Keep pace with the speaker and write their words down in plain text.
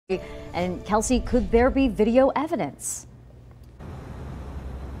And Kelsey, could there be video evidence?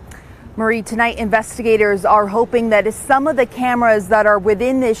 Marie, tonight investigators are hoping that some of the cameras that are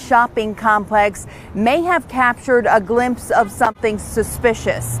within this shopping complex may have captured a glimpse of something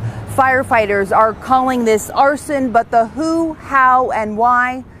suspicious. Firefighters are calling this arson, but the who, how, and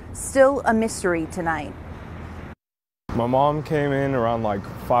why still a mystery tonight. My mom came in around like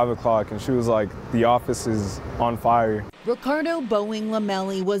 5 o'clock and she was like, the office is on fire. Ricardo Boeing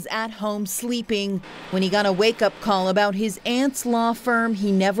Lamelli was at home sleeping when he got a wake-up call about his aunt's law firm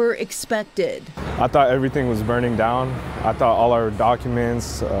he never expected. I thought everything was burning down. I thought all our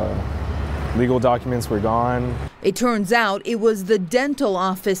documents, legal documents were gone. It turns out it was the dental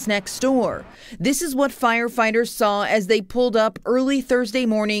office next door. This is what firefighters saw as they pulled up early Thursday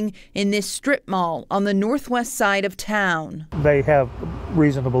morning in this strip mall on the northwest side of town. They have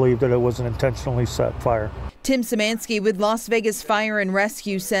reason to believe that it was an intentionally set fire. Tim Szymanski with Las Vegas Fire and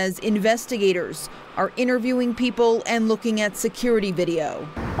Rescue says investigators are interviewing people and looking at security video.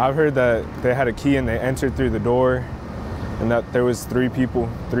 I've heard that they had a key and they entered through the door and that there was 3 people,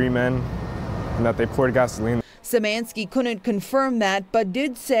 3 men, and that they poured gasoline. Szymanski couldn't confirm that, but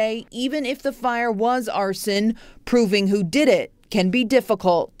did say even if the fire was arson, proving who did it can be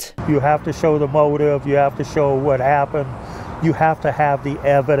difficult. You have to show the motive, you have to show what happened, you have to have the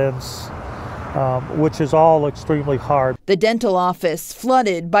evidence, which is all extremely hard. The dental office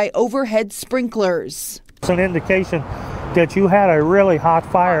flooded by overhead sprinklers. It's an indication that you had a really hot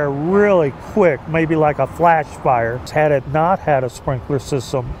fire really quick, maybe like a flash fire. Had it not had a sprinkler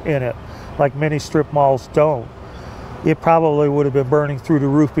system in it, like many strip malls don't, it probably would have been burning through the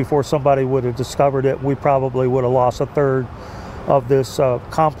roof before somebody would have discovered it. We probably would have lost a third of this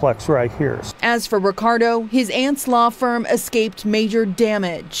complex right here. As for Ricardo, his aunt's law firm escaped major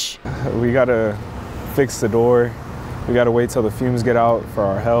damage. We gotta fix the door. We gotta wait till the fumes get out for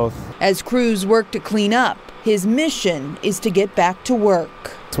our health. As crews work to clean up, his mission is to get back to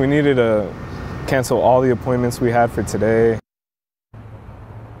work. So we needed to cancel all the appointments we had for today.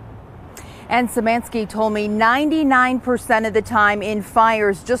 And Szymanski told me 99% of the time in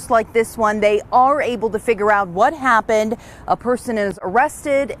fires just like this one, they are able to figure out what happened. A person is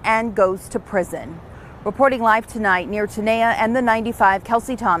arrested and goes to prison. Reporting live tonight near Tenaya and the 95,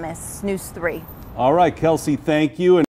 Kelsey Thomas, News 3. All right, Kelsey, thank you.